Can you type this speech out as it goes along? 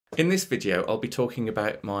In this video, I'll be talking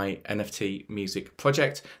about my NFT music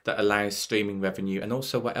project that allows streaming revenue and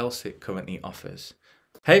also what else it currently offers.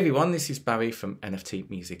 Hey everyone, this is Barry from NFT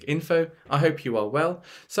Music Info. I hope you are well.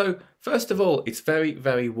 So first of all, it's very,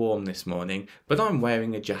 very warm this morning, but I'm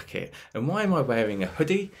wearing a jacket. And why am I wearing a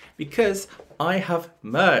hoodie? Because I have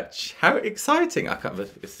merch. How exciting. I can't,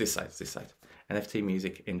 it's this side. NFT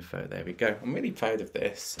Music Info, there we go. I'm really proud of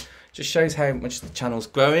this. Just shows how much the channel's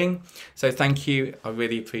growing. So thank you, I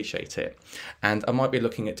really appreciate it. And I might be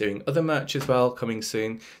looking at doing other merch as well coming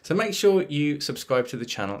soon. So make sure you subscribe to the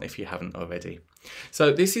channel if you haven't already.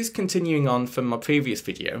 So this is continuing on from my previous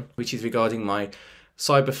video, which is regarding my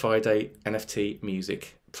Cyber Friday NFT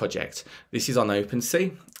music project. This is on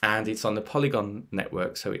OpenSea and it's on the Polygon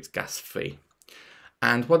network, so it's gas free.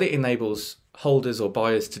 And what it enables holders or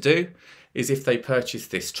buyers to do is if they purchase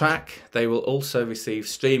this track, they will also receive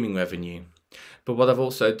streaming revenue. But what I've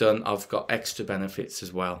also done, I've got extra benefits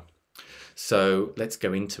as well. So let's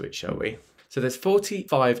go into it, shall we? So there's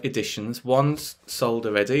 45 editions, one's sold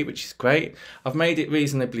already, which is great. I've made it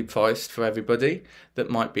reasonably priced for everybody that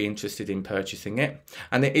might be interested in purchasing it.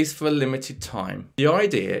 And it is for a limited time. The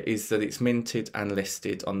idea is that it's minted and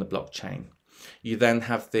listed on the blockchain. You then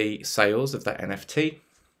have the sales of that NFT.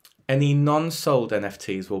 Any non-sold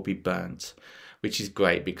NFTs will be burnt, which is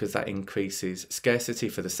great because that increases scarcity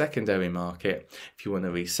for the secondary market if you want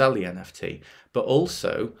to resell the NFT. But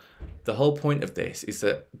also, the whole point of this is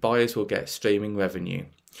that buyers will get streaming revenue.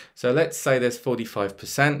 So let's say there's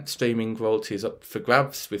 45% streaming royalties up for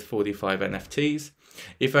grabs with 45 NFTs.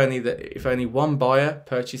 If only one buyer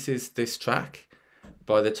purchases this track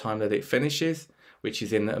by the time that it finishes, which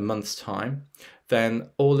is in a month's time, then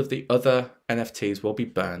all of the other NFTs will be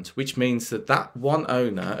burned, which means that that one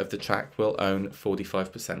owner of the track will own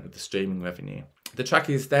 45% of the streaming revenue. The track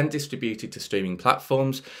is then distributed to streaming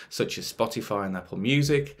platforms such as Spotify and Apple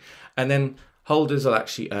Music, and then holders will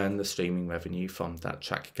actually earn the streaming revenue from that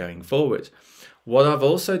track going forward. What I've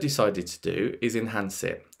also decided to do is enhance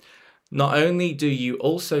it. Not only do you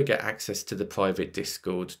also get access to the private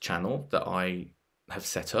Discord channel that I have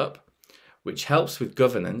set up, which helps with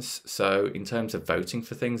governance. So in terms of voting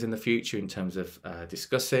for things in the future, in terms of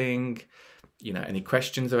discussing, any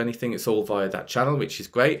questions or anything, it's all via that channel, which is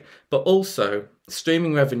great. But also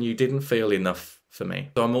streaming revenue didn't feel enough for me.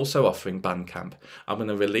 So I'm also offering Bandcamp. I'm going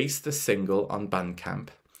to release the single on Bandcamp,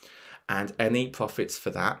 and any profits for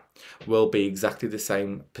that will be exactly the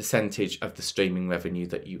same percentage of the streaming revenue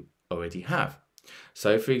that you already have.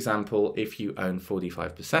 So for example, if you own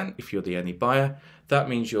 45%, if you're the only buyer, that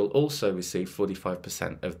means you'll also receive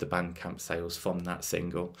 45% of the Bandcamp sales from that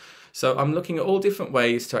single. So I'm looking at all different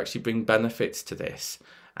ways to actually bring benefits to this.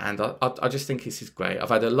 And I just think this is great. I've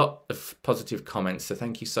had a lot of positive comments, so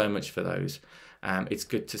thank you so much for those. It's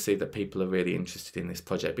good to see that people are really interested in this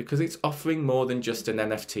project because it's offering more than just an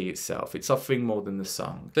NFT itself. It's offering more than the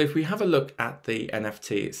song. So if we have a look at the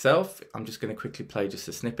NFT itself, I'm just going to quickly play just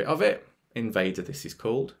a snippet of it. Invader, this is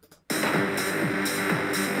called.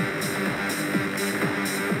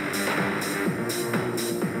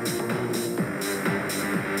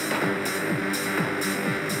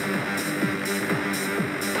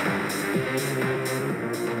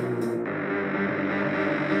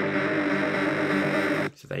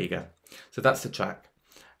 So there you go. So that's the track.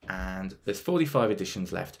 And there's 45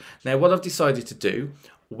 editions left. Now what I've decided to do,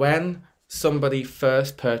 when somebody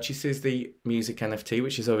first purchases the music NFT,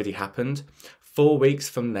 which has already happened, 4 weeks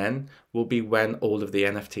from then will be when all of the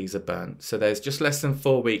NFTs are burnt. So there's just less than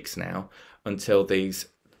 4 weeks now until these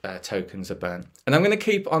tokens are burnt. And I'm going to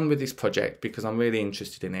keep on with this project because I'm really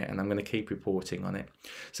interested in it and I'm going to keep reporting on it.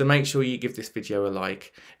 So make sure you give this video a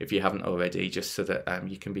like if you haven't already, just so that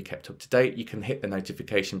you can be kept up to date. You can hit the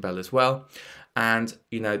notification bell as well. And,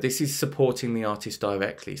 this is supporting the artist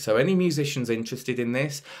directly. So any musicians interested in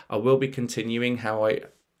this, I will be continuing how I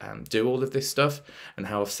do all of this stuff and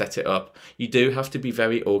how I've set it up. You do have to be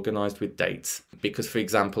very organized with dates because, for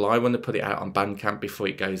example, I want to put it out on Bandcamp before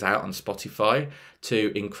it goes out on Spotify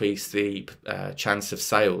to increase the chance of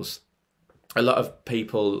sales. A lot of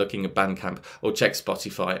people looking at Bandcamp will check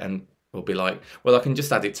Spotify and will be like, well, I can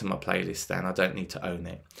just add it to my playlist then. I don't need to own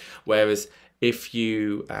it. Whereas if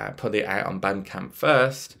you put it out on Bandcamp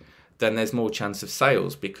first, then there's more chance of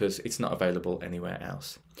sales because it's not available anywhere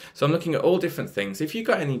else. So I'm looking at all different things. If you've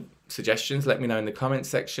got any suggestions, let me know in the comments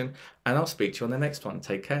section and I'll speak to you on the next one.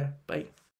 Take care. Bye.